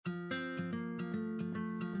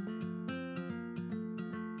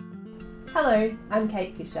Hello, I'm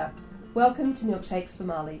Kate Fisher. Welcome to Milkshakes for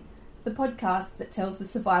Marley, the podcast that tells the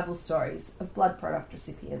survival stories of blood product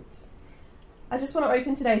recipients. I just want to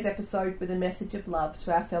open today's episode with a message of love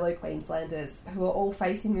to our fellow Queenslanders who are all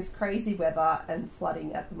facing this crazy weather and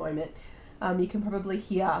flooding at the moment. You can probably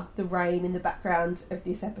hear the rain in the background of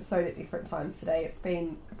this episode at different times today. It's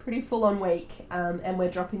been a pretty full-on week, and we're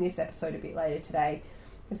dropping this episode a bit later today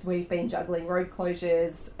as we've been juggling road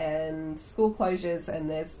closures and school closures, and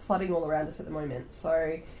there's flooding all around us at the moment.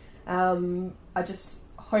 So I just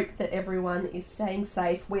hope that everyone is staying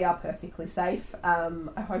safe. We are perfectly safe.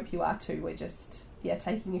 I hope you are too. We're just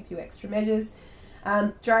taking a few extra measures.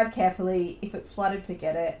 Drive carefully. If it's flooded,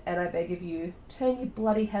 forget it. And I beg of you, turn your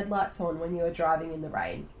bloody headlights on when you are driving in the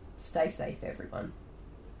rain. Stay safe, everyone.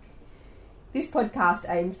 This podcast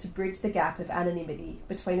aims to bridge the gap of anonymity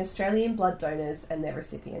between Australian blood donors and their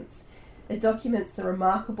recipients. It documents the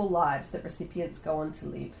remarkable lives that recipients go on to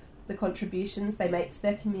live, the contributions they make to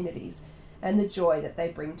their communities, and the joy that they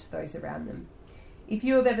bring to those around them. If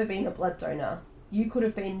you have ever been a blood donor, you could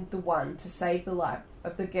have been the one to save the life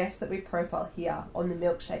of the guests that we profile here on the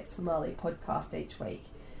Milkshakes for Marley podcast each week.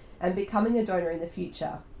 And becoming a donor in the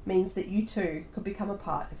future means that you too could become a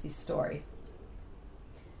part of this story.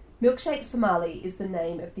 Milkshakes for Marley is the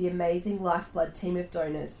name of the amazing lifeblood team of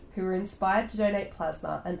donors who were inspired to donate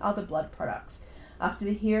plasma and other blood products after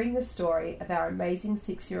hearing the story of our amazing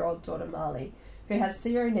 6-year-old daughter Marley, who has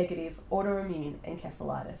seronegative autoimmune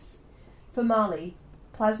encephalitis. For Marley,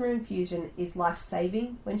 plasma infusion is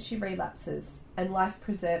life-saving when she relapses and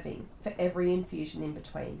life-preserving for every infusion in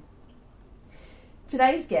between.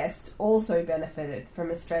 Today's guest also benefited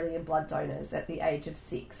from Australian blood donors at the age of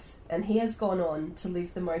 6, and he has gone on to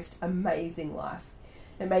live the most amazing life.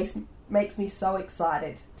 It makes me so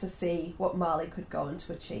excited to see what Marley could go on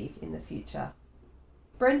to achieve in the future.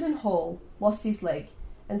 Brenden Hall lost his leg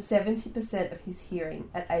and 70% of his hearing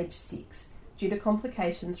at age 6 due to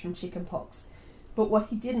complications from chicken pox, but what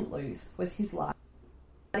he didn't lose was his life.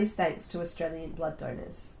 That is thanks to Australian blood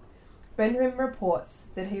donors. Brenden reports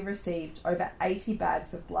that he received over 80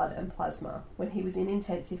 bags of blood and plasma when he was in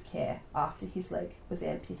intensive care after his leg was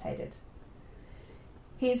amputated.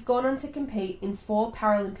 He has gone on to compete in 4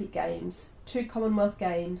 Paralympic Games, 2 Commonwealth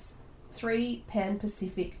Games, 3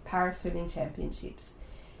 Pan-Pacific Para-Swimming Championships.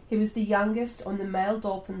 He was the youngest on the male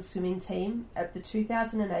dolphin swimming team at the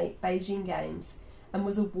 2008 Beijing Games and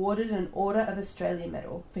was awarded an Order of Australia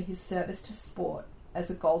medal for his service to sport as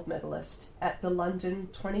a gold medalist at the London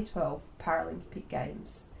 2012 Paralympic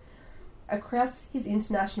Games. Across his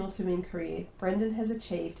international swimming career, Brenden has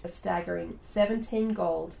achieved a staggering 17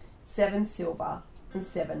 gold, 7 silver and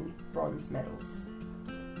 7 bronze medals.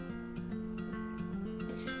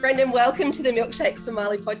 Brenden, welcome to the Milkshakes for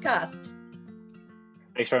Marley podcast.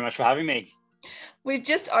 Thanks very much for having me. We've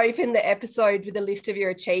just opened the episode with a list of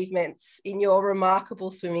your achievements in your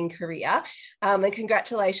remarkable swimming career, and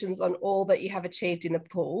congratulations on all that you have achieved in the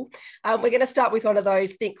pool. We're going to start with one of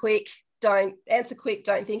those. Think quick, don't answer quick,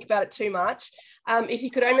 don't think about it too much. If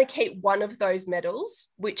you could only keep one of those medals,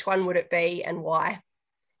 which one would it be and why?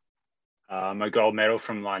 My gold medal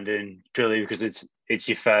from London, purely because it's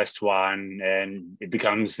your first one and it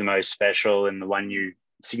becomes the most special and the one you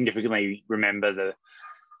significantly remember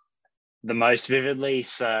the most vividly.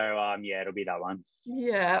 So it'll be that one.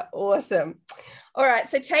 Yeah, awesome. All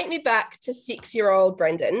right, so take me back to 6-year-old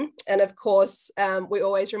Brenden. And of course, we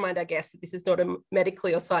always remind our guests that this is not a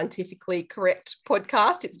medically or scientifically correct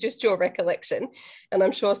podcast. It's just your recollection. And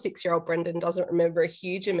I'm sure 6-year-old Brenden doesn't remember a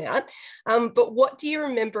huge amount. But what do you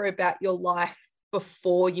remember about your life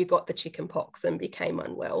before you got the chicken pox and became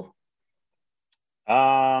unwell?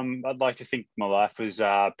 I'd like to think my life was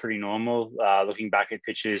pretty normal. Looking back at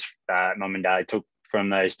pictures Mum and Dad took from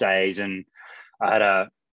those days, and I had a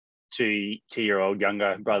two-year-old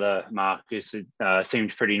younger brother, Marcus. It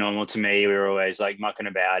seemed pretty normal to me. We were always like mucking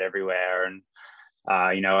about everywhere, and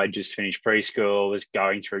I just finished preschool, was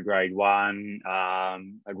going through grade 1.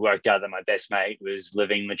 I'd worked out that my best mate was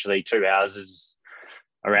living literally 2 houses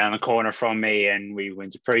around the corner from me, and we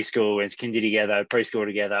went to preschool, went to preschool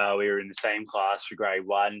together. We were in the same class for grade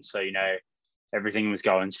 1, so everything was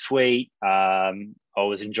going sweet. I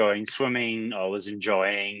was enjoying swimming. I was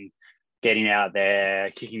enjoying getting out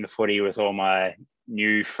there, kicking the footy with all my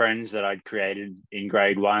new friends that I'd created in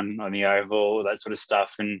grade 1 on the oval, that sort of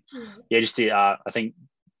stuff. And I think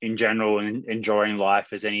in general, enjoying life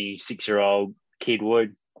as any 6-year-old kid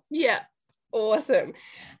would. Yeah, awesome.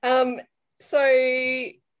 So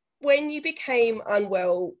when you became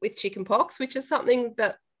unwell with chicken pox, which is something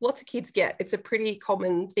that lots of kids get, it's a pretty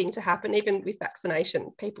common thing to happen, even with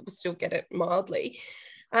vaccination, people still get it mildly.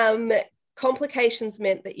 complications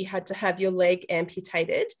meant that you had to have your leg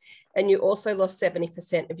amputated, and you also lost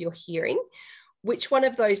 70% of your hearing. Which one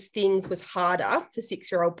of those things was harder for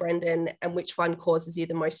 6-year-old Brenden, and which one causes you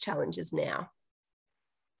the most challenges now?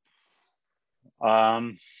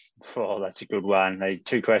 Oh, that's a good one. The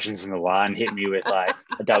two questions in the one hit me with like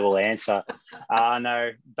a double answer. No,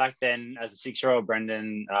 back then as a 6-year-old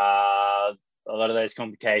Brenden, a lot of those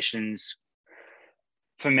complications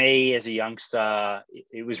for me as a youngster,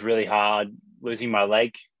 it was really hard losing my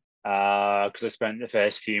leg. Because I spent the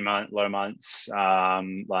first low months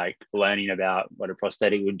like learning about what a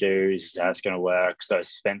prosthetic would do, how it's going to work. So I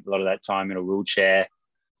spent a lot of that time in a wheelchair.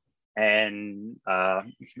 And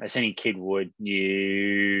as any kid would,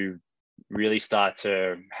 you really start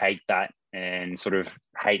to hate that and sort of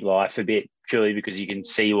hate life a bit, purely because you can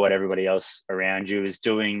see what everybody else around you is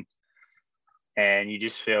doing. And you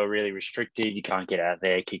just feel really restricted. You can't get out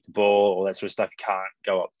there, kick the ball, all that sort of stuff. You can't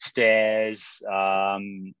go up the stairs.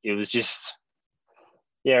 It was just,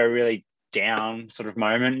 a really down sort of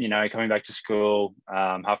moment, coming back to school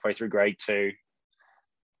halfway through grade 2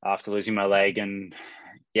 after losing my leg. And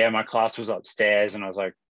my class was upstairs, and I was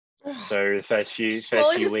like, so the first few weeks, the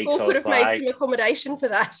school could have made some accommodation for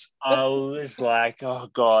that. I was like, oh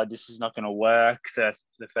God, this is not going to work. So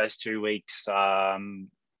the first 2 weeks,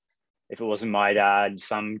 if it wasn't my dad,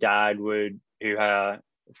 some dad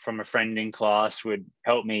from a friend in class would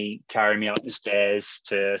help me carry me up the stairs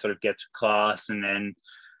to sort of get to class. And then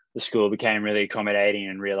the school became really accommodating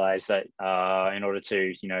and realized that in order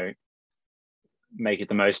to, make it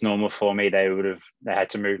the most normal for me, they had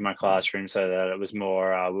to move my classroom so that it was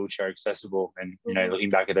more wheelchair accessible. And, looking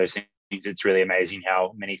back at those things, it's really amazing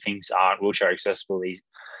how many things aren't wheelchair accessible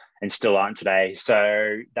and still aren't today.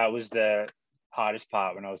 So that was the hardest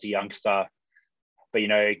part when I was a youngster. But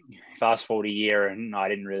fast forward a year and I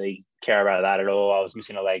didn't really care about that at all. I was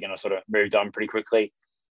missing a leg and I sort of moved on pretty quickly.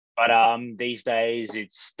 But these days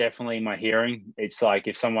it's definitely my hearing. It's like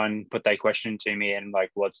if someone put that question to me and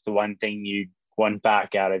like, what's the one thing you want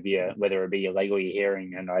back out of whether it be your leg or your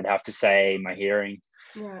hearing, and I'd have to say my hearing.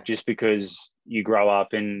 Right. Just because you grow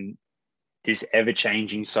up in this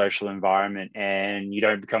ever-changing social environment and you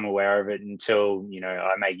don't become aware of it until,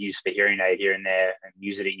 I make use of a hearing aid here and there and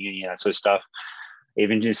use it at uni and that sort of stuff.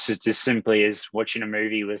 Even just as simply as watching a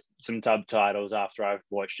movie with some subtitles after I've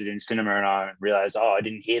watched it in cinema and I realize, oh, I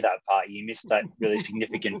didn't hear that part. You missed that really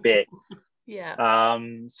significant bit. Yeah.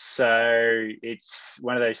 So it's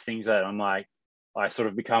one of those things that I'm like, I sort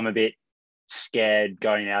of become a bit scared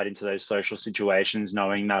going out into those social situations,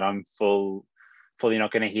 knowing that I'm fully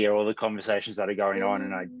not going to hear all the conversations that are going on.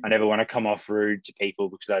 And I never want to come off rude to people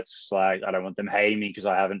because that's like, I don't want them hating me because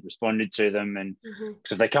I haven't responded to them. And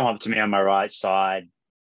because if they come up to me on my right side,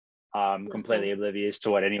 I'm completely oblivious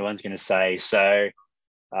to what anyone's going to say. So,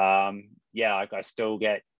 I still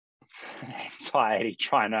get anxiety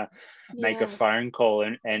trying to make a phone call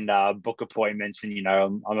and book appointments. And,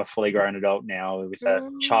 I'm a fully grown adult now with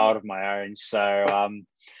a child of my own. So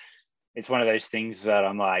it's one of those things that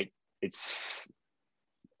I'm like,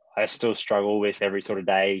 I still struggle with every sort of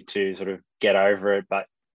day to sort of get over it. But,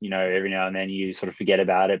 every now and then you sort of forget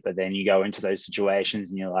about it, but then you go into those situations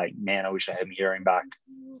and you're like, man, I wish I had my hearing back.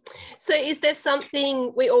 So is there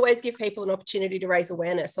something, we always give people an opportunity to raise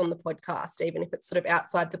awareness on the podcast, even if it's sort of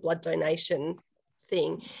outside the blood donation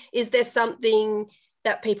thing. Is there something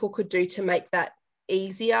that people could do to make that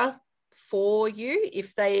easier for you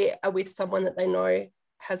if they are with someone that they know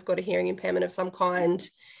has got a hearing impairment of some kind?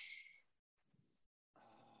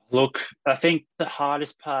 Look, I think the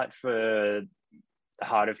hardest part for the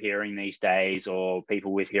hard of hearing these days, or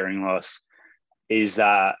people with hearing loss, is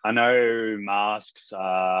that I know masks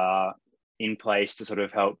are in place to sort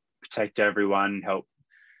of help protect everyone, help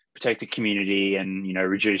protect the community and,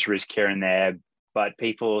 reduce risk here and there. But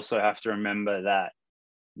people also have to remember that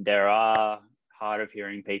there are hard of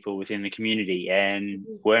hearing people within the community, and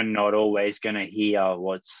we're not always going to hear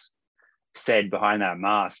what's said behind that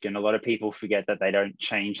mask. And a lot of people forget that they don't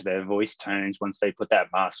change their voice tones once they put that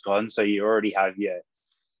mask on. So you already have your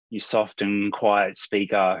soft and quiet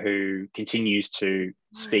speaker who continues to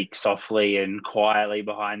speak softly and quietly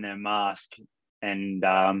behind their mask. And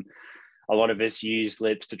a lot of us use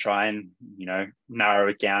lips to try and, narrow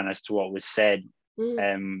it down as to what was said.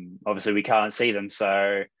 Obviously we can't see them.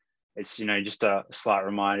 So it's, just a slight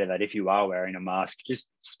reminder that if you are wearing a mask, just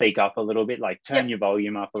speak up a little bit, like turn your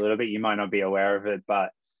volume up a little bit. You might not be aware of it, but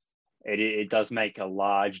it does make a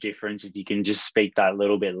large difference if you can just speak that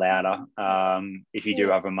little bit louder if you do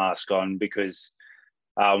have a mask on, because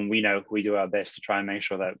we do our best to try and make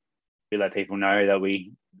sure that we let people know that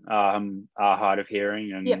we are hard of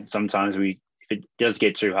hearing. And sometimes if it does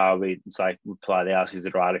get too hard, it's like politely ask, is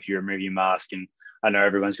it right if you remove your mask? And I know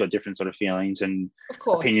everyone's got different sort of feelings and Of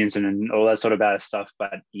course. opinions and all that sort of bad stuff.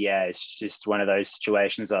 But yeah, it's just one of those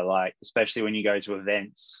situations that, like, especially when you go to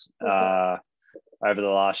events over the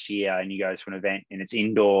last year and you go to an event and it's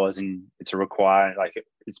indoors and it's a requirement, like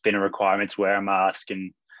it's been a requirement to wear a mask,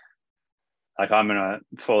 and like I'm a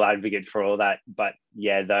full advocate for all that. But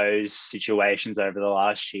yeah, those situations over the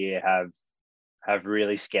last year have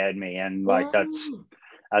really scared me. And like that's,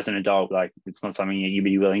 as an adult, like it's not something you'd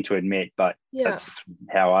be willing to admit, but that's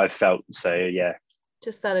how I felt. So yeah.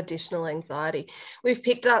 Just that additional anxiety. We've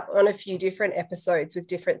picked up on a few different episodes with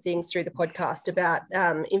different things through the podcast about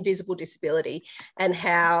invisible disability and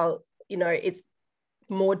how, you know, it's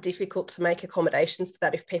more difficult to make accommodations for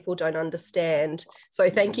that if people don't understand. So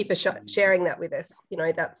thank you for sharing that with us. You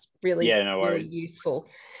know, that's really, really useful.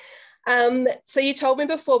 So you told me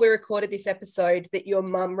before we recorded this episode that your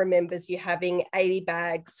mum remembers you having 80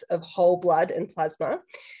 bags of whole blood and plasma,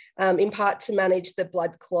 in part to manage the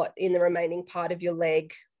blood clot in the remaining part of your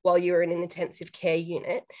leg while you were in an intensive care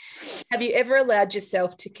unit. Have you ever allowed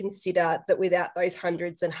yourself to consider that without those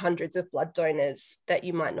hundreds and hundreds of blood donors that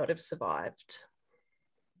you might not have survived?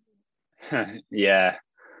 Yeah,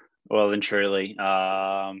 well and truly. You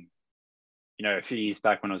know, a few years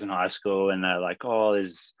back when I was in high school and they're like, oh,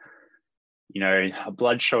 there's, you know, a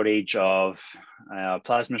blood shortage of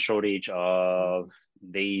plasma shortage of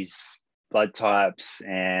these blood types.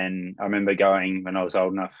 And I remember going when I was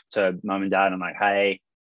old enough to mum and dad, and I'm like, hey,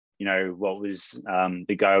 you know, what was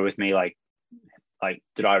the go with me? Like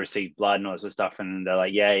did I receive blood and all that sort of stuff? And they're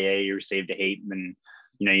like, yeah, you received a heap. And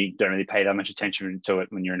you know, you don't really pay that much attention to it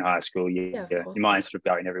when you're in high school. Your mind's sort of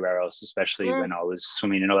going everywhere else, especially when I was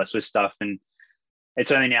swimming and all that sort of stuff. And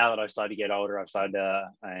it's only now that I've started to get older, I've started to,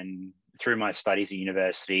 and through my studies at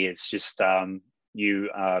university, it's just you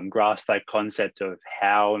grasp that concept of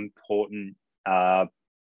how important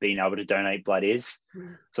being able to donate blood is.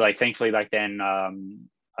 So like thankfully back then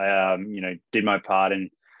I you know, did my part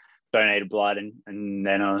and donated blood, and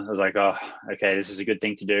then I was like, oh, okay, this is a good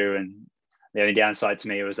thing to do. And the only downside to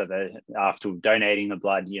me was that after donating the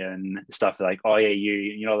blood, you know, and stuff like, oh yeah,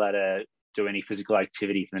 you're not allowed to do any physical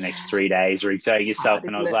activity for the next 3 days or exert yourself.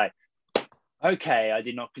 And I was like, okay, I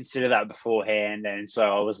did not consider that beforehand. And so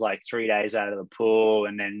I was like 3 days out of the pool,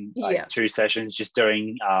 and then like 2 sessions just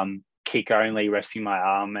doing kick only, resting my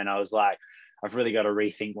arm. And I was like, I've really got to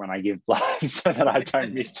rethink when I give blood so that I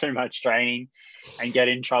don't miss too much training and get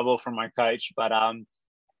in trouble from my coach. But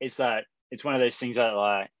it's one of those things that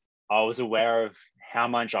like I was aware of how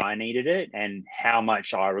much I needed it and how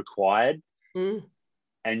much I required.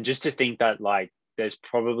 And just to think that like there's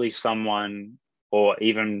probably someone, or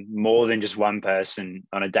even more than just one person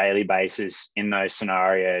on a daily basis in those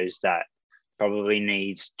scenarios, that probably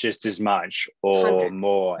needs just as much or hundreds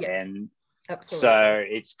more. And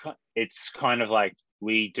absolutely. So it's kind of like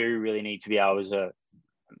we do really need to be able to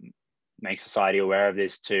make society aware of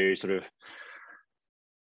this to sort of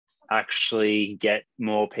actually get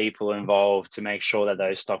more people involved to make sure that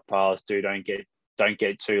those stockpiles don't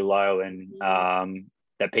get too low, and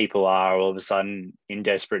that people are all of a sudden in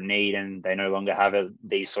desperate need and they no longer have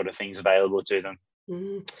these sort of things available to them.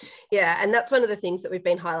 Yeah, and that's one of the things that we've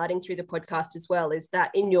been highlighting through the podcast as well, is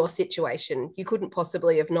that in your situation, you couldn't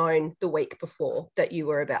possibly have known the week before that you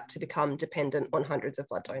were about to become dependent on hundreds of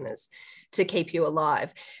blood donors to keep you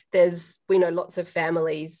alive. We know lots of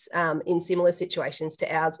families in similar situations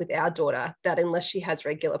to ours with our daughter, that unless she has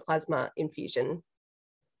regular plasma infusion,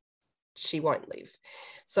 she won't live.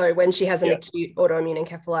 So when she has an acute autoimmune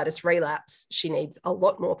encephalitis relapse, she needs a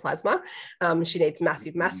lot more plasma. She needs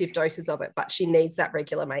massive doses of it, but she needs that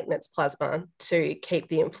regular maintenance plasma to keep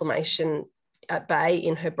the inflammation at bay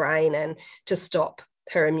in her brain and to stop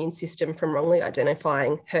her immune system from wrongly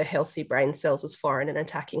identifying her healthy brain cells as foreign and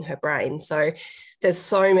attacking her brain. So there's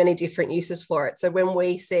so many different uses for it. So when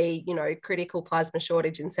we see, you know, critical plasma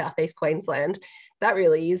shortage in Southeast Queensland, that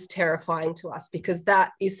really is terrifying to us, because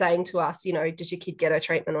that is saying to us, you know, does your kid get her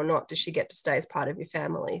treatment or not? Does she get to stay as part of your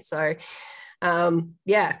family? So,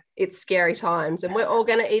 it's scary times, and we're all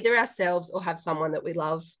going to either ourselves or have someone that we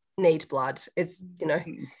love need blood. It's, you know,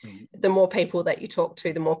 the more people that you talk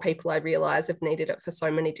to, the more people I realise have needed it for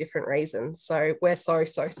so many different reasons. So we're so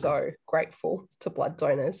grateful to blood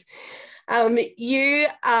donors. You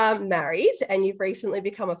are married and you've recently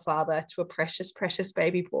become a father to a precious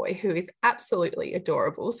baby boy who is absolutely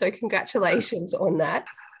adorable. So congratulations on that.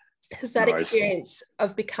 Has that experience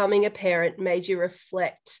of becoming a parent made you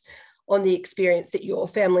reflect on the experience that your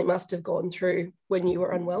family must have gone through when you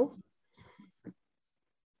were unwell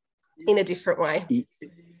in a different way?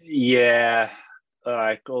 Yeah,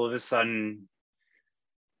 like all of a sudden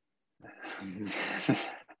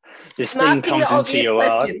this I'm thing asking the comes into obvious your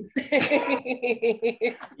world.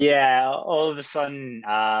 questions. Yeah, all of a sudden,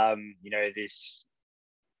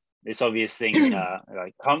 this obvious thing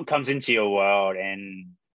like comes into your world, and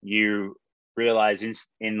you realize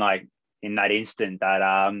in that instant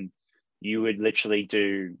that you would literally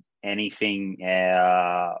do anything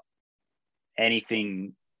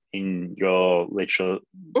in your literal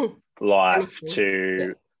life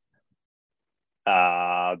to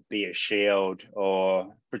be a shield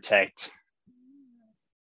or protect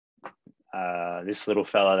this little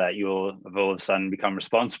fella that you'll have all of a sudden become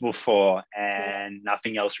responsible for, and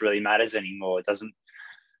nothing else really matters anymore. It doesn't,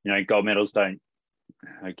 gold medals don't,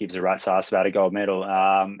 it gives a rat's ass about a gold medal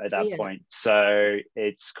at that point. So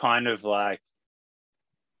it's kind of like,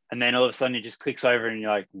 and then all of a sudden it just clicks over and you're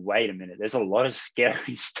like, wait a minute, there's a lot of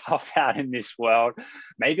scary stuff out in this world.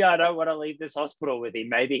 Maybe I don't want to leave this hospital with him.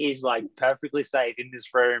 Maybe he's like perfectly safe in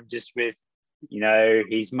this room just with,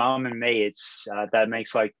 his mum and me. It's that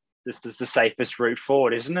makes like, this is the safest route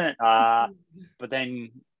forward, isn't it? But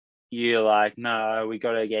then you're like, no, we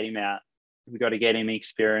got to get him out. We got to get him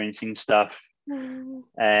experiencing stuff. But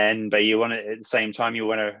you want to, at the same time, you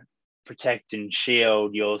want to protect and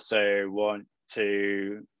shield. You also want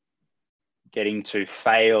to get him to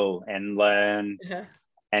fail and learn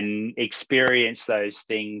and experience those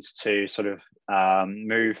things to sort of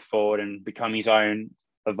move forward and become his own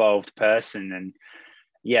evolved person. And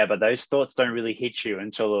but those thoughts don't really hit you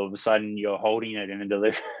until all of a sudden you're holding it in the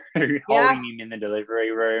delivery, holding him in the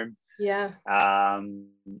delivery room,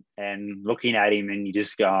 and looking at him, and you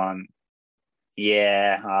just going,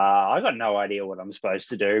 I got no idea what I'm supposed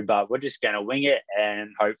to do, but we're just going to wing it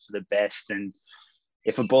and hope for the best. And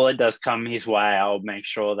if a bullet does come his way, I'll make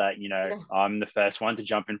sure that, I'm the first one to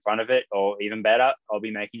jump in front of it, or even better, I'll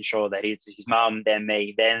be making sure that it's his mum, then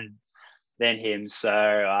me, then him. So,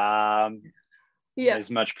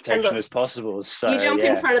 as much protection as possible. So you jump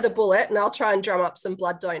in front of the bullet, and I'll try and drum up some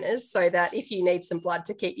blood donors so that if you need some blood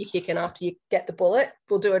to keep you kicking after you get the bullet,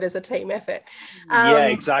 we'll do it as a team effort.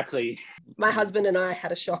 Exactly. My husband and I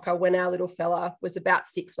had a shocker when our little fella was about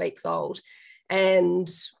 6 weeks old, and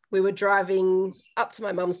we were driving up to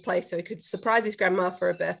my mum's place so he could surprise his grandma for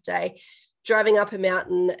a birthday, driving up a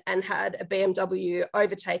mountain, and had a BMW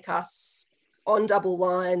overtake us on double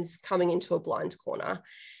lines coming into a blind corner.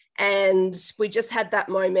 And we just had that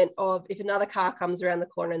moment of, if another car comes around the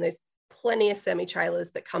corner, and there's plenty of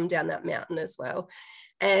semi-trailers that come down that mountain as well,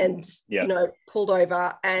 and, pulled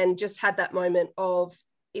over, and just had that moment of,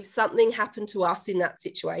 if something happened to us in that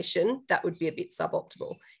situation, that would be a bit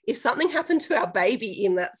suboptimal. If something happened to our baby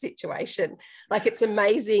in that situation, like, it's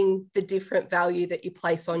amazing the different value that you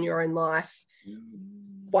place on your own life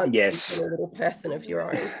once you've been a little person of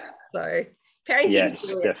your own. So parenting is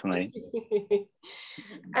brilliant. Definitely.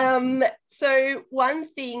 So one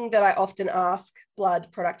thing that I often ask blood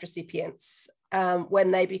product recipients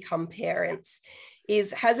when they become parents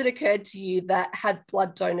is, has it occurred to you that had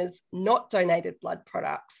blood donors not donated blood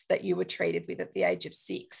products that you were treated with at the age of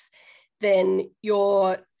 6, then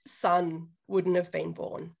your son wouldn't have been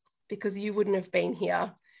born, because you wouldn't have been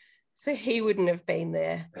here, so he wouldn't have been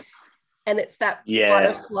there. And it's that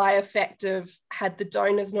butterfly effect of, had the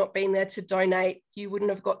donors not been there to donate, you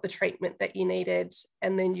wouldn't have got the treatment that you needed,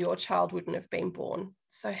 and then your child wouldn't have been born.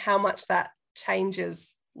 So how much that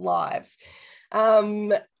changes lives.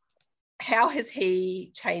 How has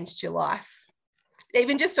he changed your life?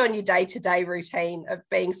 Even just on your day-to-day routine of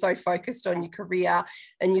being so focused on your career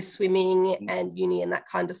and your swimming and uni and that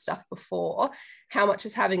kind of stuff before, how much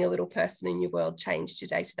has having a little person in your world changed your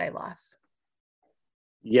day-to-day life?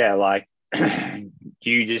 Like,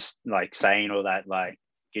 you just like saying all that, like,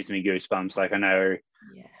 gives me goosebumps. Like, I know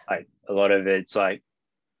like a lot of it's like,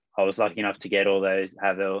 I was lucky enough to get all those,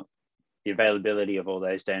 have the availability of all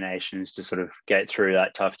those donations to sort of get through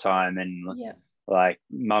that tough time, and like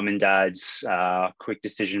mum and dad's quick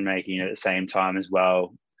decision making at the same time as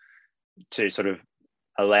well, to sort of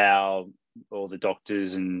allow all the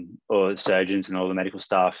doctors and all the surgeons and all the medical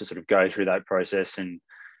staff to sort of go through that process and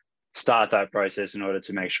start that process in order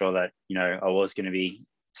to make sure that, I was going to be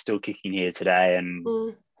still kicking here today. And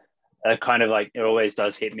kind of like, it always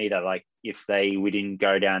does hit me that, like, if we didn't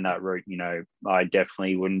go down that route, I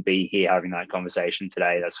definitely wouldn't be here having that conversation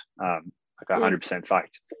today. That's like 100%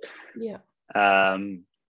 fact.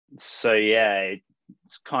 So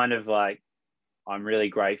it's kind of like, I'm really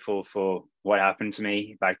grateful for what happened to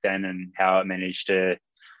me back then and how it managed to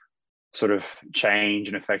sort of change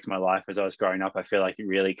and affect my life as I was growing up. I feel like it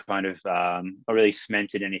really kind of not really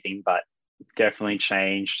cemented anything, but definitely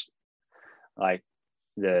changed like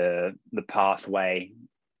the pathway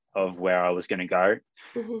of where I was going to go.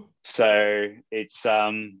 Mm-hmm. So it's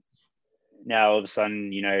now all of a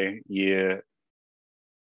sudden, you know, you're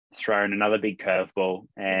thrown another big curveball,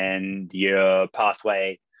 and your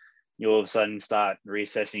pathway, you all of a sudden start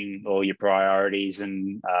reassessing all your priorities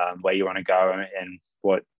and where you want to go, and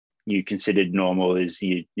what you considered normal is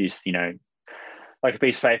you just, you know, like a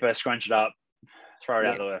piece of paper, scrunch it up, throw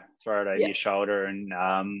it over your shoulder, and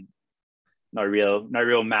no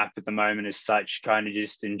real map at the moment as such, kind of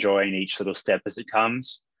just enjoying each little step as it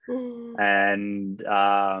comes. And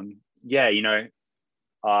you know,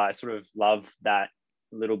 I sort of love that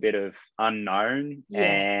little bit of unknown.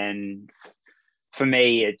 And for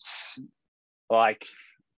me, it's like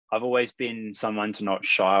I've always been someone to not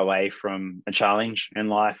shy away from a challenge in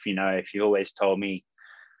life. You know, if you always told me,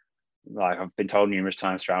 like I've been told numerous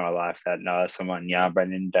times throughout my life that no, someone, yeah,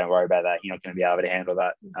 Brenden, don't worry about that. You're not going to be able to handle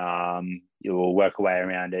that. You will work a way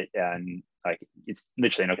around it, and like it's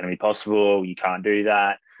literally not going to be possible. You can't do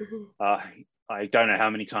that. I don't know how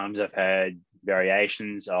many times I've heard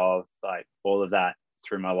variations of like all of that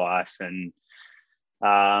through my life, and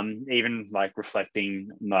even like reflecting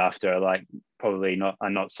after like probably not a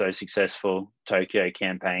not so successful Tokyo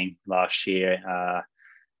campaign last year,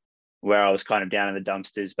 where I was kind of down in the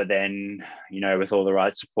dumpsters, but then, you know, with all the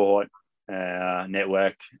right support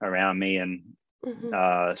network around me, and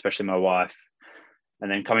especially my wife, and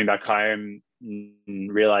then coming back home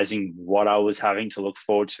and realizing what I was having to look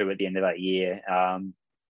forward to at the end of that year.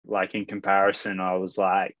 Like in comparison, I was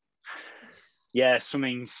like, yeah,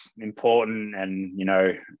 swimming's important, and, you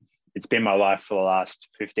know, it's been my life for the last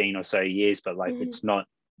 15 or so years, but like it's not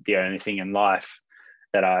the only thing in life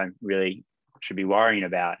that I really should be worrying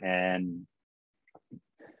about. And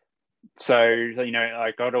so, you know,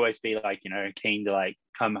 like I'd always be like, you know, keen to like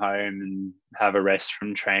come home and have a rest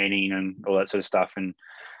from training and all that sort of stuff, and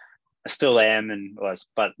I still am. And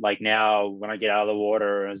but like now when I get out of the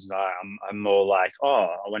water, I'm more like,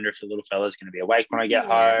 oh, I wonder if the little fella's going to be awake when I get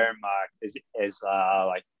home.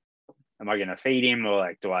 Like am I going to feed him, or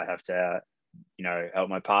like do I have to, you know, help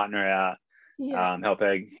my partner out? Help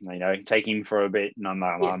her, you know, take him for a bit. And I'm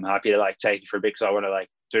like, I'm happy to like take you for a bit because I want to like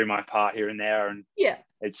do my part here and there. And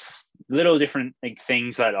it's little different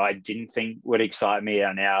things that I didn't think would excite me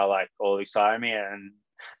are now like all excite me. And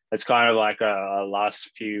it's kind of like a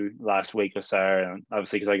last week or so,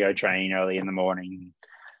 obviously because I go train early in the morning.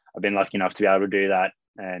 I've been lucky enough to be able to do that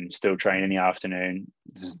and still train in the afternoon.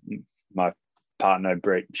 My partner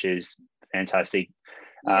Britt, she's fantastic.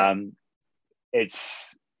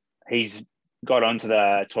 He's got onto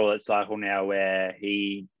the toilet cycle now where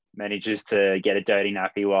he manages to get a dirty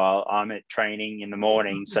nappy while I'm at training in the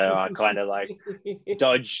morning. So I kind of like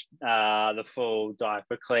dodge the full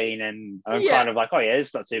diaper clean, and I'm kind of like, oh yeah,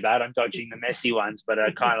 it's not too bad. I'm dodging the messy ones, but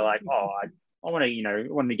I kind of like, I want to, you know,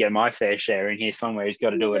 want to get my fair share in here somewhere. He's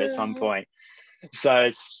got to do it at some point. So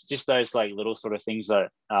it's just those like little sort of things that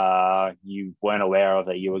you weren't aware of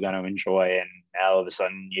that you were going to enjoy, and now all of a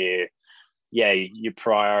sudden your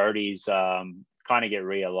priorities kind of get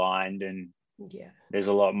realigned, and there's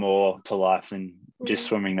a lot more to life than just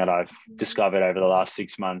swimming that I've discovered over the last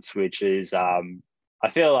 6 months, which is I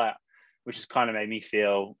feel like, which has kind of made me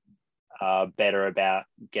feel better about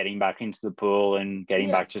getting back into the pool and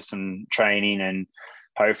getting back to some training, and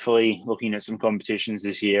hopefully looking at some competitions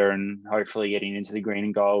this year, and hopefully getting into the green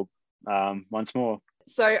and gold once more.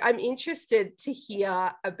 So I'm interested to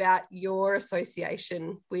hear about your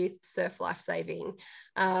association with Surf Lifesaving.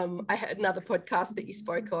 I had another podcast that you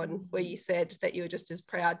spoke on where you said that you were just as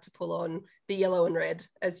proud to pull on the yellow and red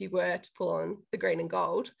as you were to pull on the green and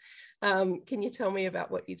gold. Can you tell me about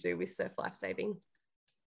what you do with Surf Lifesaving?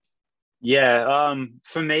 Yeah,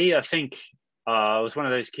 for me, I think I was one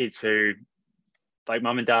of those kids who, like,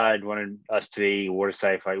 mum and dad wanted us to be water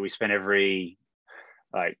safe. Like, we spent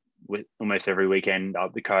almost every weekend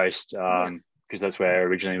up the coast because that's where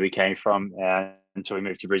originally we came from until we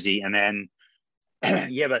moved to Brizzy. And then,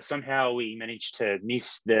 but somehow we managed to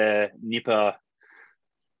miss the Nipper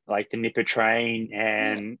train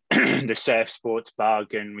and the surf sports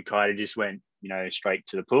bug, and we kind of just went, you know, straight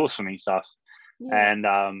to the pool swimming stuff. And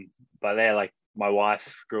but there, like, my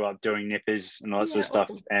wife grew up doing nippers and all that sort of stuff.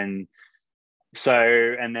 And so,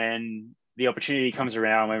 and then the opportunity comes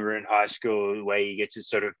around when we're in high school where you get to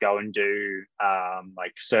sort of go and do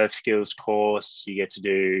like surf skills course. You get to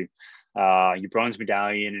do your bronze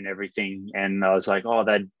medallion and everything. And I was like, oh,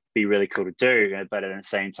 that'd be really cool to do. But at the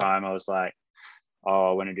same time, I was like,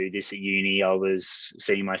 oh, I want to do this at uni. I was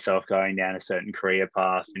seeing myself going down a certain career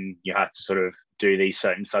path, and you have to sort of do these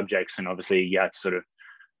certain subjects. And obviously you have to sort of,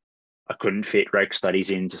 I couldn't fit rec studies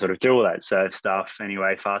in to sort of do all that surf stuff.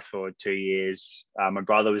 Anyway, fast forward 2 years, my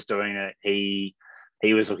brother was doing it. He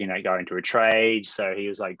was looking at going to a trade, so he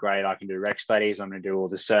was like, "Great, I can do rec studies. I'm going to do all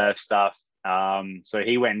the surf stuff." So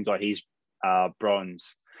he went and got his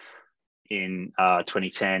bronze in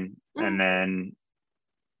 2010, and then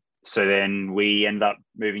we ended up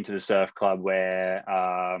moving to the surf club where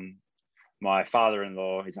my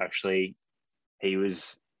father-in-law he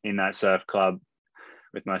was in that surf club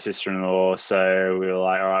with my sister-in-law. So we were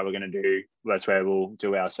like, all right, that's where we'll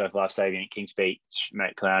do our Surf Lifesaving at Kings Beach,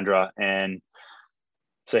 Met Caloundra. And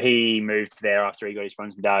so he moved there after he got his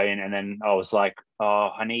bronze medallion. And then I was like, oh,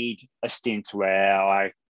 I need a stint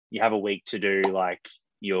where you have a week to do like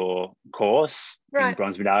your course in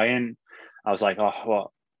bronze medallion. I was like, oh,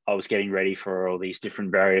 well, I was getting ready for all these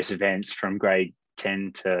different various events from grade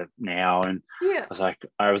 10 to now. And I was like,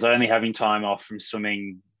 I was only having time off from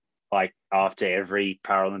swimming like after every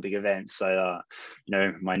Paralympic event. So,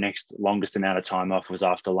 my next longest amount of time off was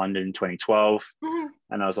after London in 2012.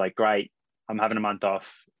 And I was like, great, I'm having a month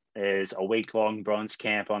off. There's a week-long bronze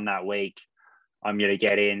camp on that week. I'm going to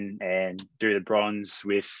get in and do the bronze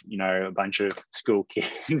with, a bunch of school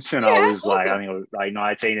kids. And I was like, I think I was like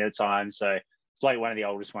 19 at the time. So it's like one of the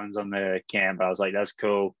oldest ones on the camp. I was like, that's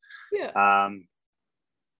cool.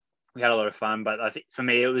 We had a lot of fun, but I think for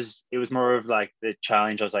me, it was more of like the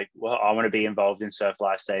challenge. I was like, well, I want to be involved in surf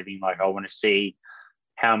lifesaving. Like, I want to see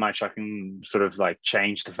how much I can sort of like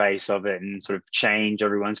change the face of it and sort of change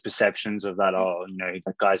everyone's perceptions of that. Oh,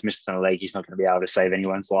 that guy's missing a leg, he's not going to be able to save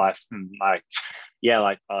anyone's life. And like,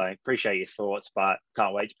 I appreciate your thoughts, but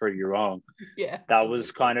can't wait to prove you wrong. That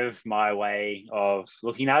was kind of my way of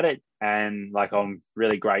looking at it. And like, I'm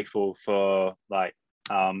really grateful for like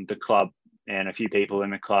the club and a few people in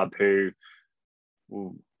the club who,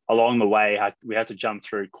 along the way, we had to jump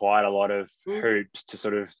through quite a lot of hoops to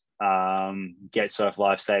sort of get Surf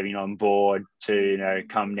Lifesaving on board to,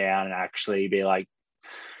 come down and actually be like,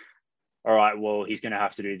 all right, well, he's going to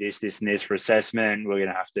have to do this, this, and this for assessment. We're going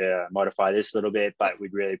to have to modify this a little bit, but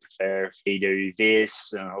we'd really prefer if he do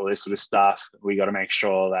this and all this sort of stuff. We got to make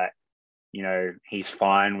sure that, he's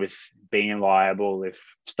fine with being liable. If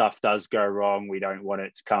stuff does go wrong, we don't want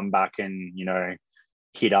it to come back and,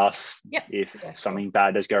 hit us if something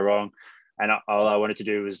bad does go wrong. And all I wanted to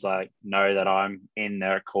do was like, know that I'm in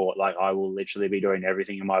their court. Like, I will literally be doing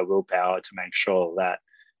everything in my willpower to make sure that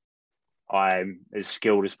I'm as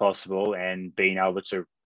skilled as possible and being able to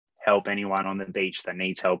help anyone on the beach that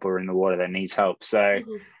needs help or in the water that needs help. So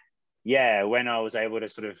when I was able to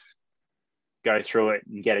sort of go through it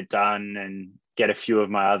and get it done and get a few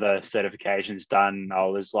of my other certifications done, I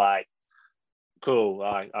was like, cool.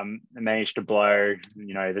 I managed to blow,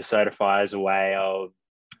 the certifiers away.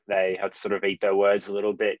 They had to sort of eat their words a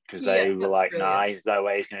little bit because they were like, brilliant. Nah, there's no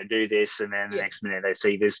way he's going to do this. And then the next minute they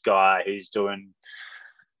see this guy who's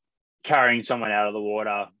carrying someone out of the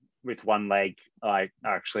water with one leg, like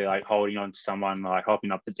actually like holding on to someone, like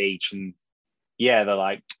hopping up the beach. And they're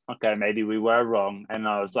like, okay, maybe we were wrong. And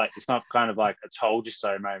I was like, it's not kind of like a told you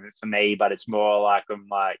so moment for me, but it's more like, I'm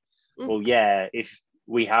like, well, if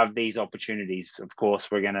we have these opportunities, of course,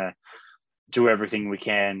 we're going to do everything we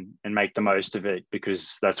can and make the most of it,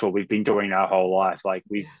 because that's what we've been doing our whole life. Like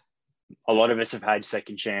a lot of us have had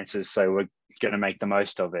second chances, so we're going to make the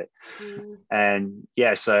most of it. And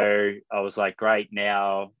so I was like, great,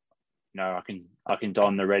 now I can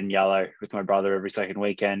don the red and yellow with my brother every second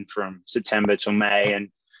weekend from September till May, and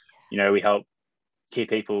we help keep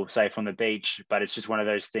people safe on the beach. But it's just one of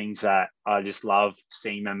those things that I just love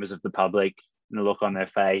seeing members of the public and the look on their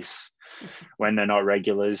face when they're not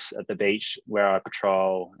regulars at the beach where I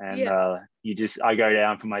patrol. And I go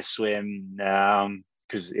down for my swim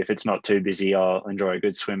because if it's not too busy, I'll enjoy a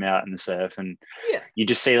good swim out in the surf. And you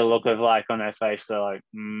just see the look of like on their face, they're like,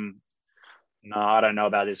 no, I don't know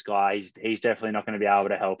about this guy. He's definitely not going to be able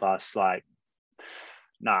to help us. Like,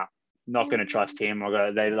 nah, not going to trust him.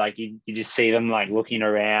 Or they like you just see them like looking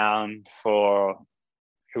around for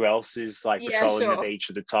who else is like patrolling the beach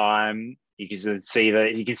at the time. You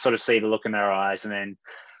can sort of see the look in their eyes, and then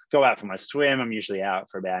go out for my swim. I'm usually out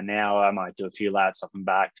for about an hour. I might do a few laps up and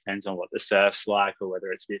back, depends on what the surf's like or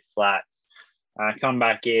whether it's a bit flat. I come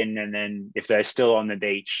back in, and then if they're still on the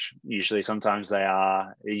beach, usually sometimes they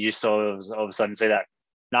are, you just sort of all of a sudden see that,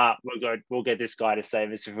 nah, we'll get this guy to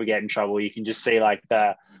save us if we get in trouble. You can just see like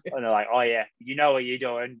and they're like, oh yeah, you know what you're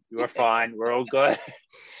doing. We're fine. We're all good.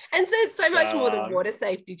 And so it's so much more than water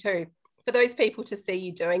safety too. for those people to see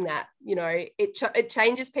you doing that, you know, it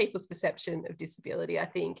changes people's perception of disability, I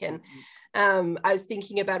think. And I was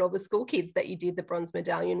thinking about all the school kids that you did the bronze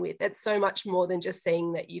medallion with. It's so much more than just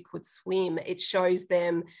seeing that you could swim. It shows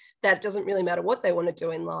them that it doesn't really matter what they want to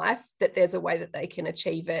do in life, that there's a way that they can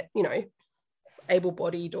achieve it, you know,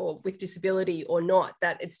 able-bodied or with disability or not,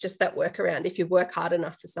 that it's just that workaround. If you work hard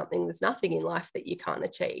enough for something, there's nothing in life that you can't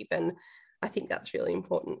achieve. And I think that's really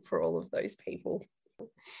important for all of those people.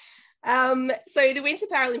 So the Winter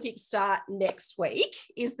Paralympics start next week.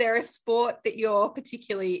 Is there a sport that you're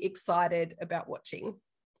particularly excited about watching?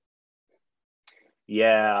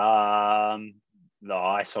 Yeah, the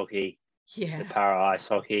ice hockey, the para ice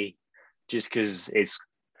hockey, just because it's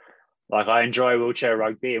like I enjoy wheelchair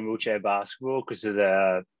rugby and wheelchair basketball because of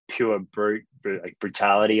the pure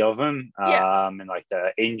brutality of them, and like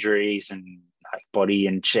the injuries and like body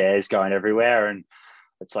and chairs going everywhere, and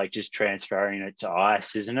it's like just transferring it to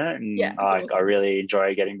ice, isn't it? And awesome. I really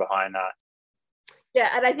enjoy getting behind that. Yeah,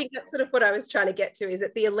 and I think that's sort of what I was trying to get to, is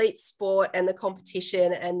it the elite sport and the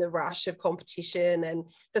competition and the rush of competition and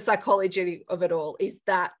the psychology of it all? Is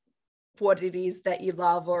that what it is that you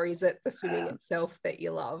love, or is it the swimming itself that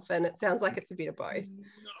you love? And it sounds like it's a bit of both.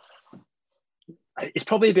 It's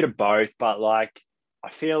probably a bit of both, but like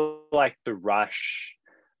I feel like the rush,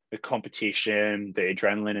 the competition, the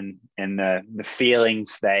adrenaline and the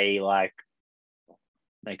feelings they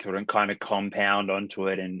couldn't kind of compound onto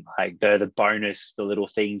it, and like the bonus, the little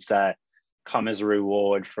things that come as a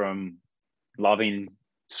reward from loving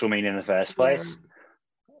swimming in the first place.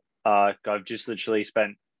 I've just literally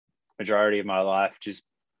spent majority of my life just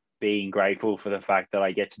being grateful for the fact that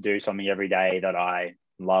I get to do something every day that I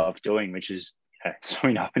love doing, which is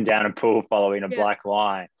swimming up and down a pool following a black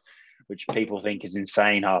line, which people think is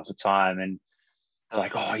insane half the time. And they're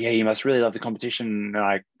like, oh yeah, you must really love the competition.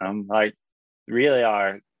 And I'm like, really,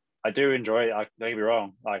 I do enjoy it. Don't get me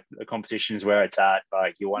wrong, like the competition is where it's at.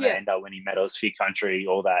 Like you want to end up winning medals for your country,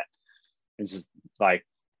 all that. This is like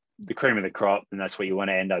the cream of the crop, and that's what you want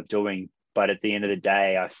to end up doing. But at the end of the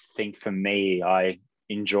day, I think for me, I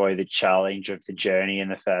enjoy the challenge of the journey in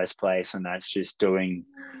the first place, and that's just doing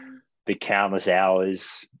the countless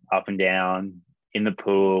hours up and down in the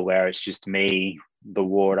pool where it's just me, the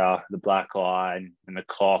water, the black line, and the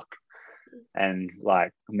clock, and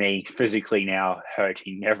like me physically now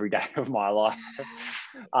hurting every day of my life.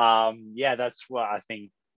 That's what I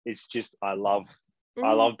think. It's just I love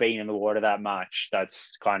being in the water that much.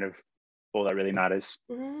 That's kind of all that really matters.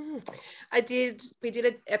 We did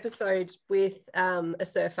an episode with a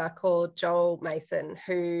surfer called Joel Mason,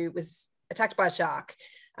 who was attacked by a shark,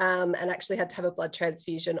 and actually had to have a blood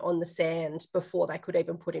transfusion on the sand before they could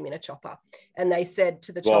even put him in a chopper. And they said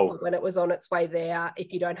to the chopper when it was on its way there,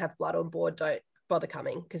 if you don't have blood on board, don't bother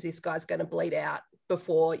coming, because this guy's going to bleed out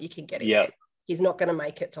before you can get him there. He's not going to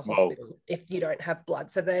make it to hospital if you don't have blood.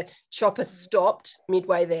 So the chopper stopped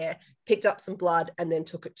midway there, picked up some blood, and then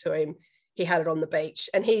took it to him. He had it on the beach,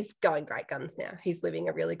 and he's going great guns now. He's living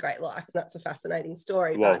a really great life. That's a fascinating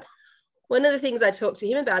story. But one of the things I talked to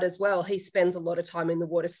him about as well, he spends a lot of time in the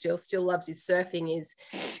water still loves his surfing, is,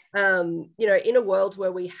 in a world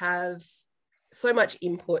where we have so much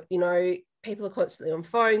input, people are constantly on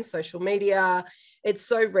phones, social media. It's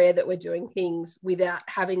so rare that we're doing things without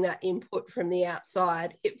having that input from the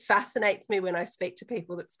outside. It fascinates me when I speak to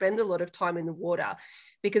people that spend a lot of time in the water,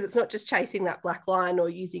 because it's not just chasing that black line or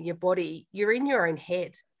using your body. You're in your own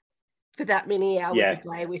head for that many hours a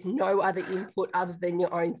day with no other input other than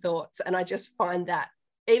your own thoughts. And I just find that,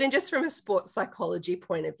 even just from a sports psychology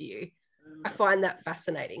point of view, I find that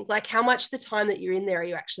fascinating. Like, how much the time that you're in there are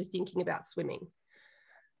you actually thinking about swimming?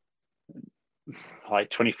 Like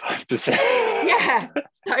 25%. Yeah.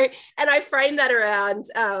 So, and I frame that around,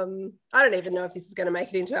 I don't even know if this is going to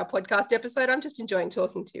make it into our podcast episode. I'm just enjoying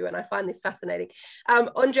talking to you, and I find this fascinating.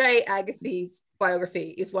 Andre Agassi's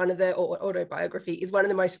biography is autobiography is one of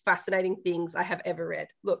the most fascinating things I have ever read.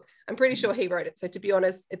 Look, I'm pretty sure he wrote it. So to be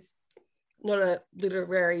honest, it's not a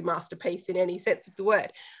literary masterpiece in any sense of the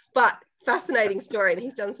word, but fascinating story. And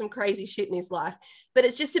he's done some crazy shit in his life. But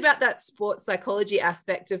it's just about that sports psychology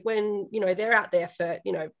aspect of when, they're out there for,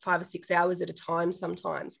 5 or 6 hours at a time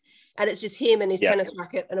sometimes. And it's just him and his tennis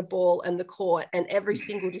racket and a ball and the court, and every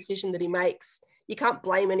single decision that he makes. You can't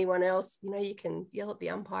blame anyone else. You can yell at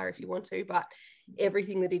the umpire if you want to, but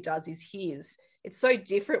everything that he does is his. It's so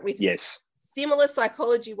different with similar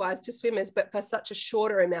psychology wise to swimmers, but for such a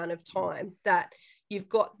shorter amount of time that you've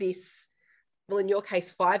got this, well, in your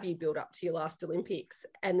case, 5-year build up to your last Olympics,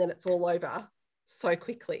 and then it's all over so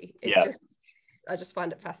quickly. I just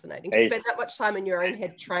find it fascinating to spend that much time in your own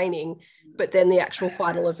head training, but then the actual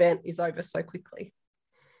final event is over so quickly.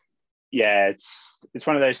 yeah, it's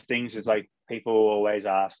one of those things. It's like people always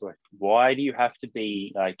ask, like, why do you have to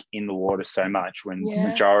be like in the water so much when the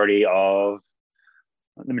majority of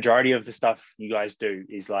the stuff you guys do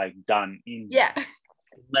is like done in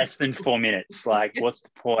less than 4 minutes. Like, what's the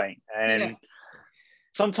point? And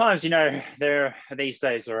sometimes, these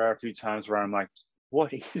days there are a few times where I'm like,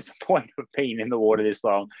 what is the point of being in the water this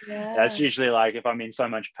long? That's usually like if I'm in so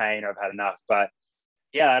much pain, I've had enough. But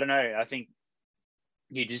yeah, I don't know. I think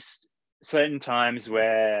you just certain times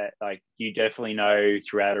where like you definitely know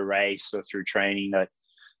throughout a race or through training that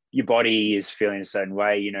your body is feeling a certain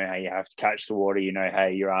way. You know how you have to catch the water. You know how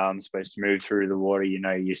your arm's supposed to move through the water. You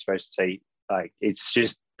know you're supposed to see, like, it's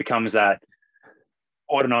just becomes that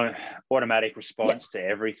automatic response to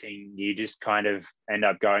everything. You just kind of end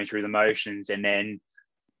up going through the motions, and then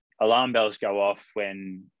alarm bells go off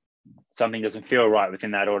when something doesn't feel right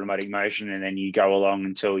within that automatic motion, and then you go along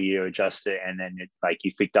until you adjust it, and then it's like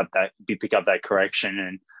you pick up that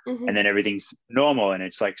correction, and then everything's normal, and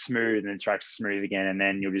it's like smooth, and the track's smooth again, and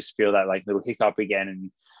then you'll just feel that like little hiccup again,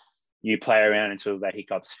 and you play around until that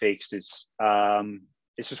hiccup's fixed. It's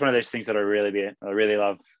just one of those things that I really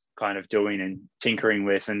love kind of doing and tinkering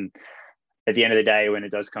with. And at the end of the day, when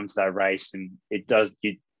it does come to that race and you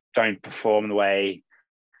don't perform the way,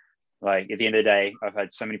 like at the end of the day, I've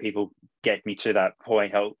had so many people help get me to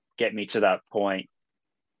that point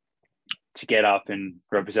to get up and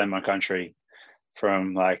represent my country,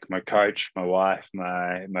 from like my coach, my wife,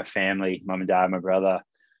 my family, mum and dad, my brother,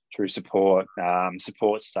 through support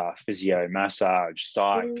staff, physio, massage,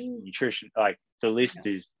 psych, nutrition. Like the list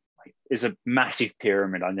is a massive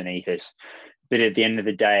pyramid underneath us. But at the end of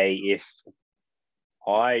the day, if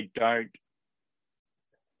I don't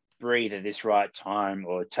breathe at this right time,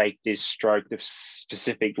 or take this stroke the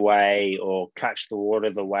specific way, or catch the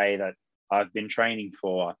water the way that I've been training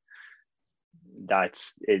for, the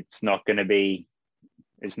outcome's not going to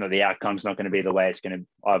be the way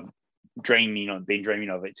I've been dreaming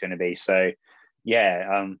of it's going to be. So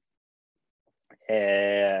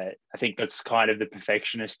I think that's kind of the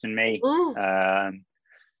perfectionist in me.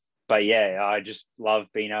 But yeah, I just love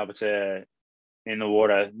being able to, in the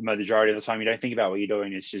water, the majority of the time you don't think about what you're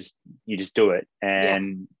doing. It's just, you just do it.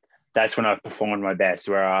 And that's when I've performed my best,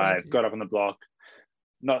 where I've got up on the block,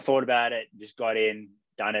 not thought about it, just got in,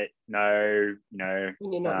 done it. No, you're not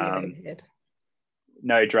in your own head.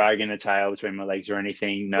 No dragging the tail between my legs or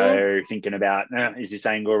anything. No thinking about, is this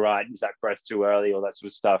angle right? Is that breath too early? All that sort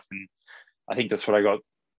of stuff. And I think that's what I got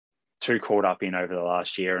too caught up in over the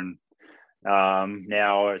last year. And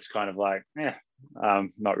now it's kind of like,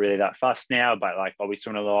 not really that fussed now, but like I'll be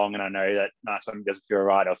swimming along and I know that something doesn't feel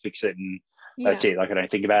right, I'll fix it, and that's it. Like I don't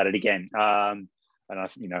think about it again. And I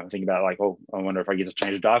think about like, oh, I wonder if I get to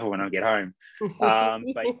change a diaper when I get home. But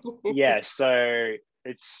yeah, so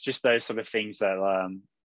it's just those sort of things that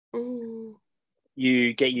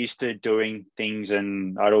you get used to doing things.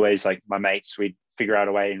 And I'd always, like, my mates, we'd figure out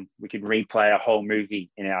a way and we could replay a whole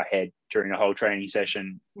movie in our head during a whole training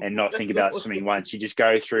session and not think about swimming once. You just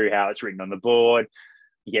go through how it's written on the board,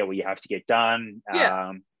 you get what you have to get done.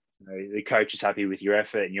 The coach is happy with your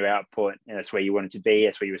effort and your output, and that's where you want it to be.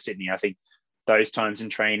 That's where you were sitting. I think those times in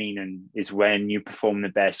training and is when you perform the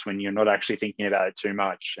best, when you're not actually thinking about it too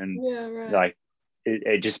much, and like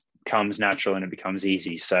it just comes natural and it becomes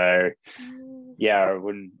easy. So I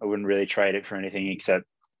wouldn't really trade it for anything except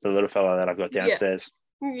the little fella that I've got downstairs.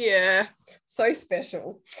 So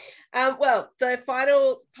special. Well, the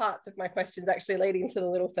final parts of my questions actually lead into the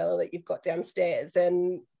little fella that you've got downstairs,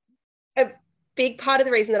 and a big part of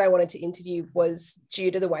the reason that I wanted to interview was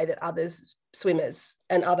due to the way that others swimmers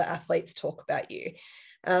and other athletes talk about you.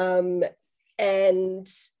 And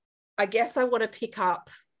I guess I want to pick up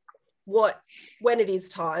when it is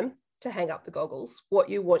time to hang up the goggles, what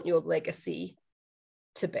you want your legacy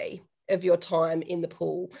to be of your time in the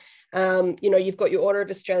pool. You've got your Order of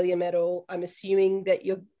Australia medal. I'm assuming that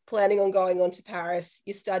you're planning on going on to Paris.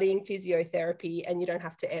 You're studying physiotherapy, and you don't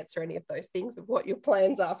have to answer any of those things of what your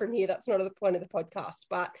plans are from here. That's not the point of the podcast.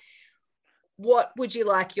 But what would you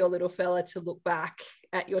like your little fella to look back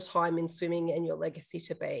at your time in swimming and your legacy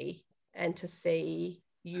to be, and to see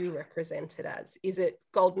you represented as? Is it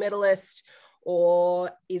gold medalist,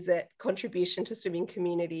 or is it contribution to swimming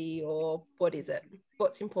community, or what is it?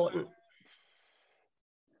 What's important?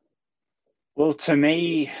 Well, to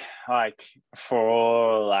me, like,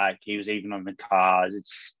 he was even on the cards.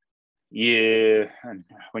 It's you, and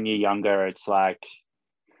when you're younger, it's like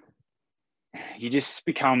you just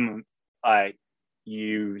become like,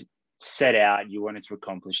 you set out, you wanted to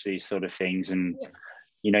accomplish these sort of things, and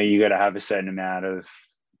you got to have a certain amount of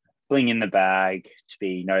bling in the bag to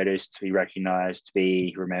be noticed, to be recognized, to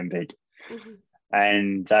be remembered.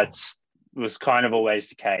 And was kind of always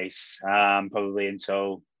the case, probably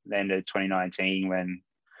until the end of 2019 when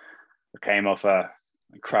I came off a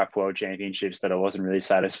crap world championships that I wasn't really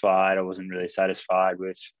satisfied. I wasn't really satisfied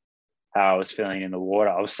with how I was feeling in the water.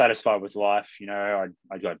 I was satisfied with life. You know,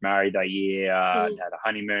 I got married that year, had a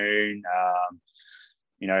honeymoon.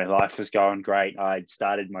 You know, life was going great. I'd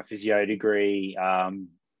started my physio degree.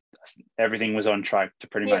 Everything was on track to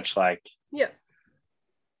pretty much like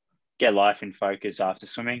get life in focus after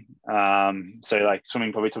swimming. So like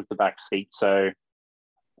swimming probably took the back seat. So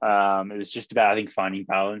it was just about, I think, finding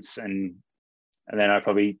balance. And then I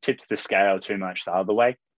probably tipped the scale too much the other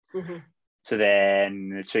way. So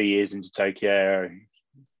then 2 years into Tokyo,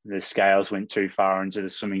 the scales went too far into the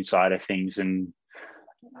swimming side of things and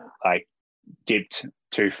like dipped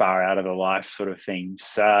too far out of the life sort of thing.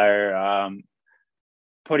 So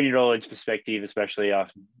putting it all into perspective, especially over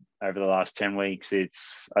the last 10 weeks,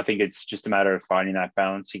 I think it's just a matter of finding that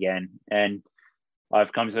balance again. And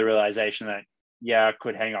I've come to the realization that, yeah, I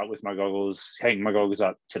could hang my goggles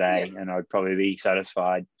up today and I'd probably be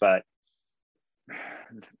satisfied. But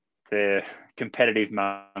the competitive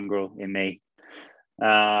mongrel in me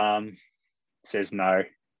says no.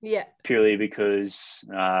 Yeah. Purely because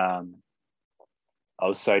I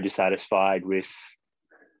was so dissatisfied with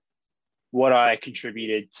what I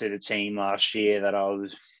contributed to the team last year that I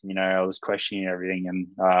was questioning everything, and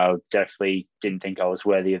I definitely didn't think I was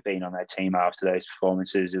worthy of being on that team after those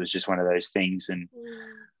performances. It was just one of those things, and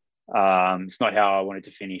it's not how I wanted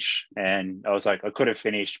to finish. And I was like, I could have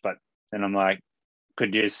finished, but then I'm like,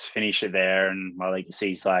 could just finish it there, and my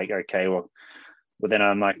legacy's like, okay, well then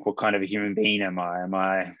I'm like, what kind of a human being am I? Am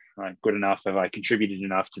I like good enough? Have I contributed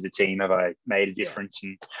enough to the team? Have I made a difference?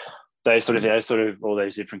 And those sort of all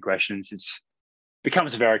those different questions. It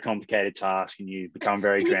becomes a very complicated task, and you become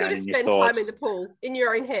very drowned in your thoughts. You got to spend time in the pool in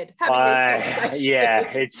your own head having these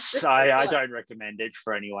conversations. Yeah, I don't recommend it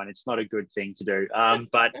for anyone. It's not a good thing to do.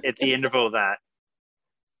 But at the end of all that,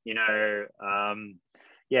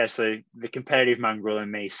 so the competitive mongrel in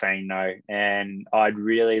me saying no, and I'd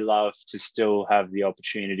really love to still have the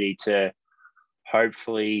opportunity to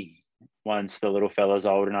hopefully, once the little fella's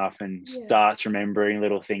old enough and starts remembering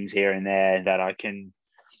little things here and there, that I can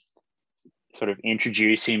sort of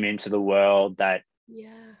introduce him into the world that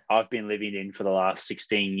I've been living in for the last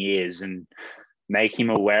 16 years and make him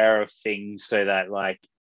aware of things so that like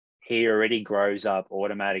he already grows up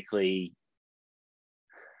automatically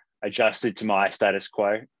adjusted to my status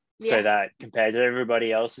quo, so that compared to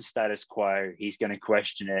everybody else's status quo, he's going to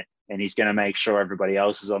question it and he's going to make sure everybody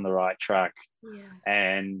else is on the right track.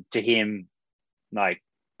 And to him, like,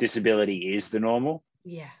 disability is the normal.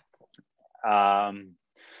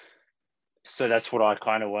 So that's what I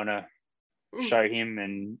kind of want to show him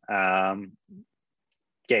and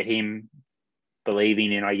get him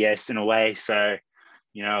believing in, I guess, in a way. So,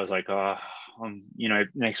 I was like,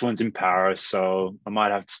 next one's in Paris, so I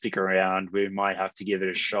might have to stick around. We might have to give it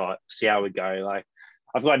a shot, see how we go. Like,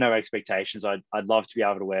 I've got no expectations. I'd love to be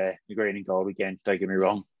able to wear the green and gold again. Don't get me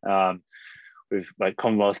wrong. We've like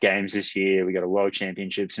Commonwealth Games this year. We got a World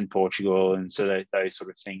Championships in Portugal, and so those sort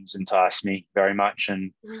of things entice me very much.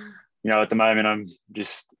 And at the moment, I'm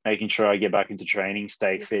just making sure I get back into training,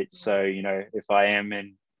 stay fit. So if I am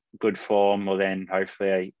in good form, well then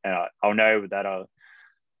hopefully I'll know that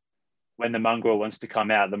when the mongrel wants to come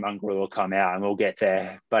out, the mongrel will come out and we'll get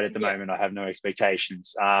there. But at the moment, I have no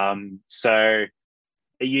expectations. So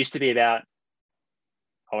it used to be about,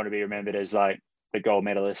 I want to be remembered as like the gold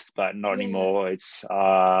medalist, but not anymore. It's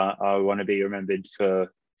I want to be remembered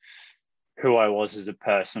for who I was as a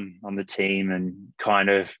person on the team, and kind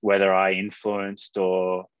of whether I influenced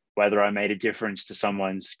or whether I made a difference to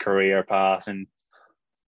someone's career path. And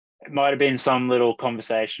it might have been some little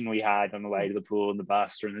conversation we had on the way to the pool, in the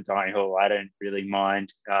bus, or in the dining hall. I don't really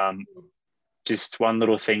mind. Just one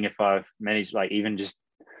little thing, if I've managed, like even just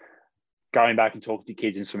going back and talking to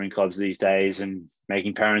kids in swimming clubs these days and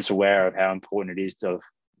making parents aware of how important it is to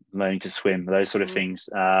learning to swim, those sort of things.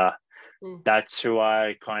 That's who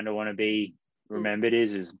I kind of want to be remembered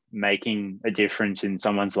is making a difference in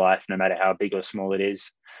someone's life, no matter how big or small it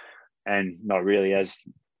is. And not really as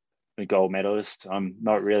the gold medalist. I'm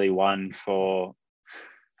not really one for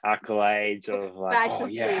accolades of like, I've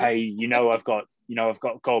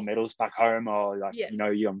got gold medals back home, or like,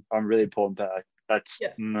 I'm really important. But that's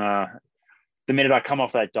the minute I come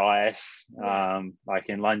off that dais, like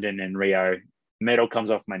in London and Rio, medal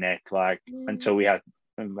comes off my neck. Like until I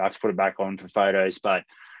have to put it back on for photos, but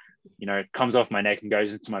it comes off my neck and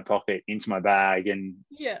goes into my pocket, into my bag, and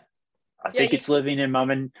I think it's living in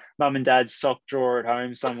mum and dad's sock drawer at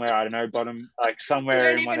home somewhere. I don't know, bottom, like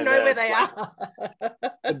somewhere in one of where they are.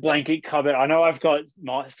 The blanket cupboard. I know I've got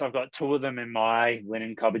two of them in my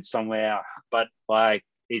linen cupboard somewhere, but like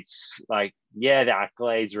it's like, yeah, the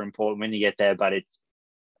accolades are important when you get there, but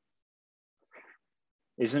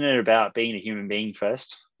isn't it about being a human being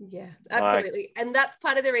first? Yeah, absolutely. And that's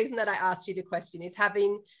part of the reason that I asked you the question, is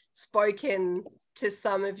having spoken to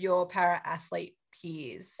some of your para-athlete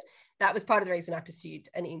peers. That was part of the reason I pursued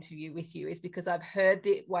an interview with you, is because I've heard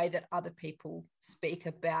the way that other people speak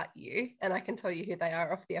about you, and I can tell you who they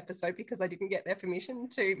are off the episode because I didn't get their permission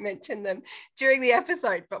to mention them during the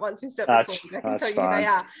episode. But once we stop recording, I can tell you who they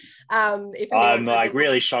are. I'm like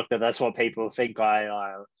really shocked that that's what people think.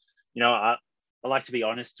 I like to be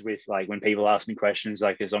honest with, like, when people ask me questions,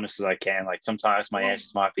 like as honest as I can. Like sometimes my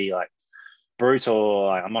answers might be like brutal, or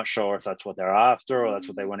like, I'm not sure if that's what they're after or that's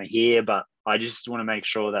what they want to hear, but I just want to make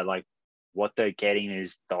sure that like what they're getting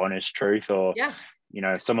is the honest truth. Or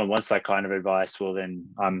if someone wants that kind of advice, well then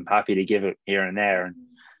I'm happy to give it here and there. And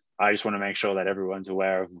I just want to make sure that everyone's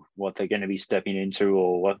aware of what they're going to be stepping into,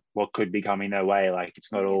 or what could be coming their way. Like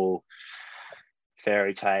it's not all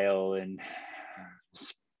fairy tale and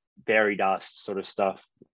fairy dust sort of stuff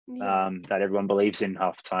that everyone believes in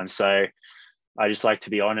half the time. So I just like to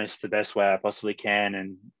be honest the best way I possibly can,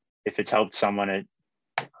 and if it's helped someone,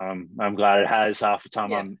 I'm glad it has. Half the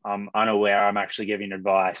time I'm unaware I'm actually giving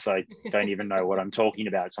advice. I don't even know what I'm talking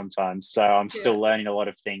about sometimes. So I'm still learning a lot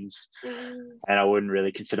of things, and I wouldn't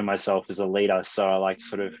really consider myself as a leader. So I like to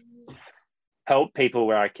sort of help people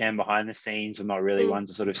where I can behind the scenes. I'm not really one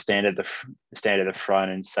to sort of stand at the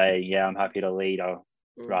front and say, yeah, I'm happy to lead.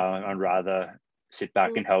 I'd rather sit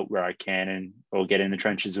back and help where I can, or get in the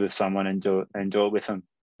trenches with someone and do it with them.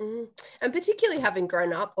 And particularly having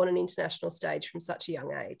grown up on an international stage from such a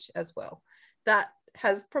young age as well, that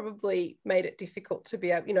has probably made it difficult to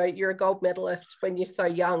be able, you're a gold medalist when you're so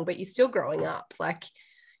young, but you're still growing up. Like,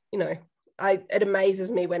 it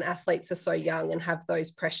amazes me when athletes are so young and have those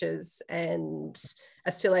pressures and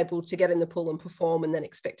are still able to get in the pool and perform, and then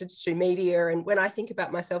expected to do media. And when I think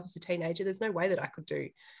about myself as a teenager, there's no way that I could do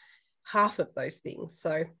half of those things.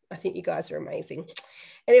 So I think you guys are amazing.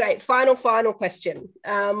 Anyway, final question.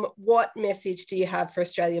 What message do you have for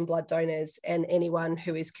Australian blood donors and anyone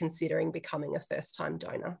who is considering becoming a first-time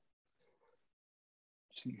donor?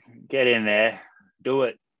 Just get in there, do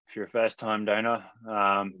it. If you're a first-time donor,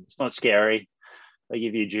 it's not scary. They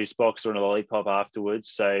give you a juice box or a lollipop afterwards.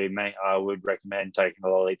 So I would recommend taking the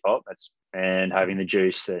lollipop and having the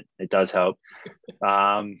juice. It does help.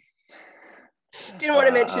 Didn't want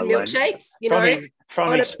to mention milkshakes,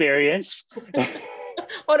 from experience.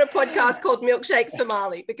 On a podcast called Milkshakes for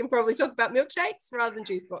Marley, we can probably talk about milkshakes rather than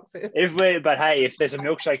juice boxes. If there's a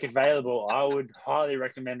milkshake available, I would highly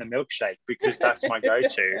recommend the milkshake, because that's my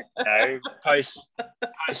go-to. Post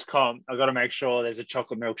comp, I've got to make sure there's a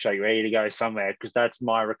chocolate milkshake ready to go somewhere, because that's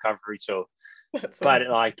my recovery tool. That's awesome.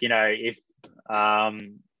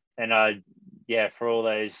 But for all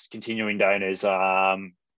those continuing donors,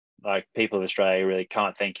 like, people of Australia really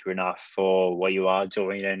can't thank you enough for what you are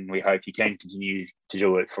doing, and we hope you can continue to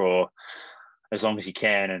do it for as long as you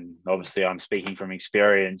can. And obviously I'm speaking from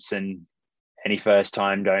experience, and any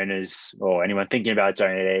first-time donors or anyone thinking about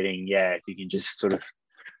donating, if you can just sort of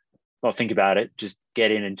not think about it, just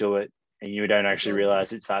get in and do it, and you don't actually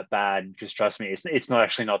realize it's that bad, because trust me, it's not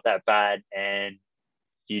actually not that bad, and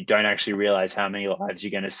you don't actually realize how many lives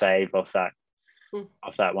you're going to save off that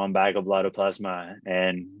one bag of blood or plasma.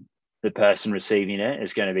 And the person receiving it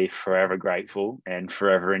is going to be forever grateful and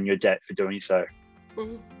forever in your debt for doing so.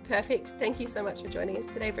 Perfect. Thank you so much for joining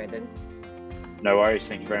us today, Brenden. No worries.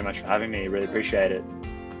 Thank you very much for having me. Really appreciate it.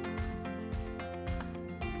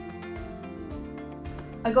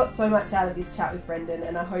 I got so much out of this chat with Brenden,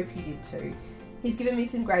 and I hope you did too. He's given me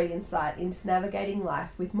some great insight into navigating life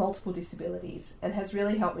with multiple disabilities, and has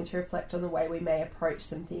really helped me to reflect on the way we may approach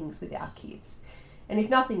some things with our kids. And if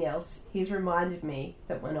nothing else, he's reminded me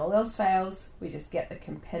that when all else fails, we just get the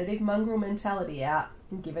competitive mongrel mentality out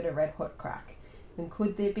and give it a red hot crack. And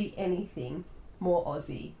could there be anything more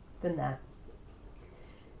Aussie than that?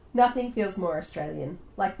 Nothing feels more Australian,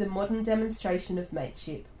 like the modern demonstration of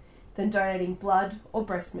mateship, than donating blood or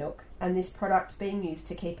breast milk, and this product being used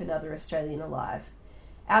to keep another Australian alive.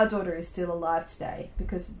 Our daughter is still alive today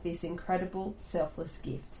because of this incredible, selfless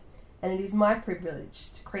gift. And it is my privilege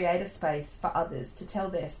to create a space for others to tell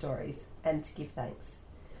their stories and to give thanks.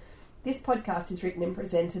 This podcast is written and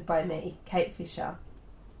presented by me, Kate Fisher.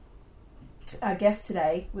 Our guest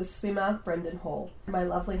today was swimmer Brenden Hall. My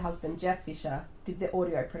lovely husband, Jeff Fisher, did the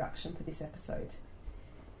audio production for this episode.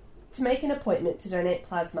 To make an appointment to donate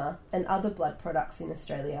plasma and other blood products in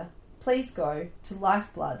Australia, please go to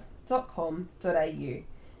lifeblood.com.au,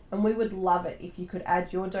 and we would love it if you could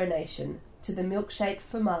add your donation to the Milkshakes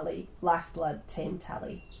for Mali Lifeblood Team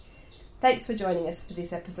Tally. Thanks for joining us for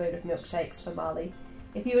this episode of Milkshakes for Mali.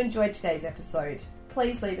 If you enjoyed today's episode,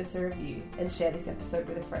 please leave us a review and share this episode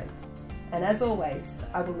with a friend. And as always,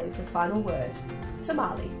 I will leave the final word to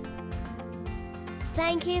Mali.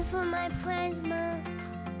 Thank you for my plasma.